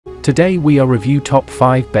Today we are review top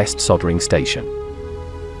 5 best soldering station.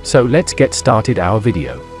 So let's get started our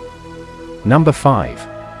video. Number 5.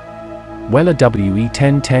 YIHUA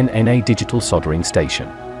WE1010NA Digital Soldering Station.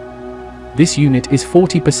 This unit is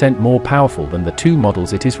 40% more powerful than the two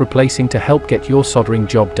models it is replacing to help get your soldering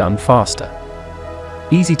job done faster.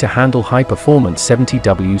 Easy to handle high-performance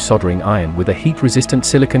 70W soldering iron with a heat-resistant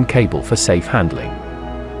silicon cable for safe handling.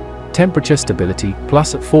 Temperature stability,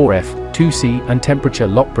 plus 4F, 2C and temperature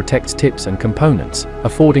lock protects tips and components,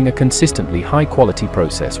 affording a consistently high-quality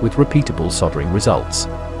process with repeatable soldering results.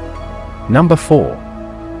 Number 4.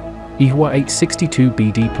 YIHUA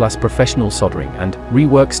 862BD Plus Professional Soldering and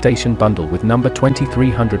Rework Station Bundle with number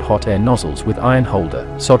 2300 hot air nozzles with iron holder,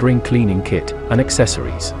 soldering cleaning kit, and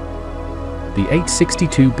accessories. The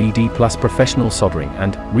 862BD Plus Professional Soldering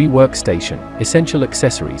and Rework Station, essential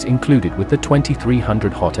accessories included with the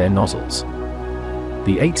 2300 hot air nozzles.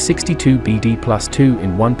 The 862BD Plus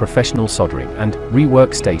 2-in-1 Professional Soldering and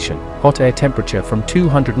Rework Station, hot air temperature from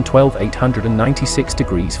 212-896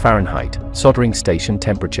 degrees Fahrenheit, soldering station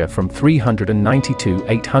temperature from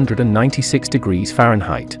 392-896 degrees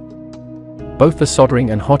Fahrenheit. Both the soldering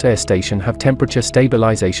and hot air station have temperature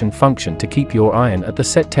stabilization function to keep your iron at the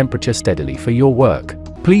set temperature steadily for your work.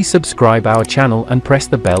 Please subscribe our channel and press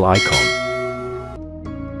the bell icon.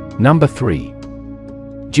 Number 3.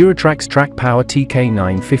 Duratrax Track Power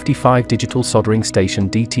TK955 Digital Soldering Station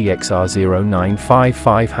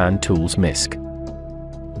DTXR0955 Hand Tools MISC.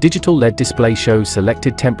 Digital LED display shows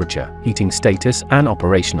selected temperature, heating status and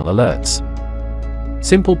operational alerts.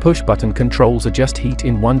 Simple push-button controls adjust heat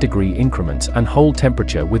in 1 degree increments and hold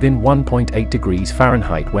temperature within 1.8 degrees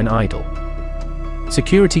Fahrenheit when idle.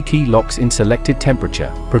 Security key locks in selected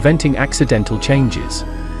temperature, preventing accidental changes.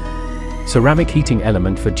 Ceramic heating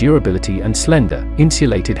element for durability and slender,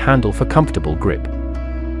 insulated handle for comfortable grip.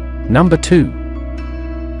 Number 2.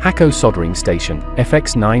 YIHUA Soldering Station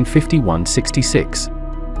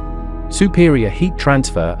FX95166. Superior heat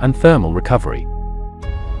transfer and thermal recovery.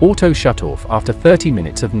 Auto shut-off after 30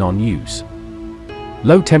 minutes of non-use.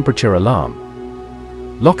 Low temperature alarm.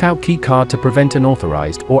 Lockout key card to prevent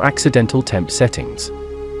unauthorized or accidental temp settings.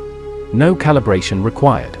 No calibration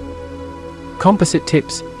required. Composite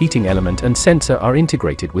tips, heating element and sensor are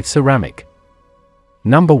integrated with ceramic.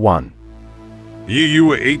 Number 1.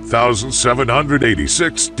 YIHUA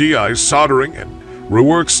 8786 DI Soldering and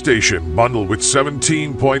Rework Station Bundle with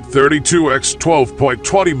 17.32 x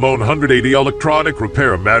 12.20 Mon 180 electronic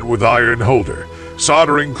repair mat with iron holder,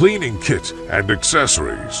 soldering cleaning kit, and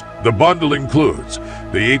accessories. The bundle includes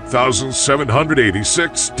the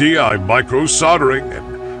 8786 DI Micro Soldering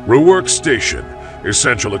and Rework Station,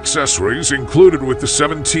 essential accessories included with the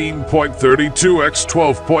 17.32 x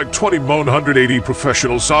 12.20 Mon 180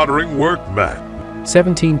 professional soldering work mat.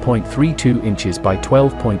 17.32 inches by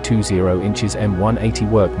 12.20 inches M180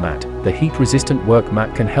 work mat. The heat-resistant work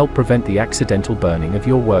mat can help prevent the accidental burning of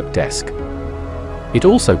your work desk. It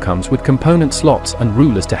also comes with component slots and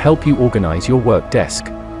rulers to help you organize your work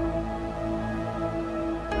desk.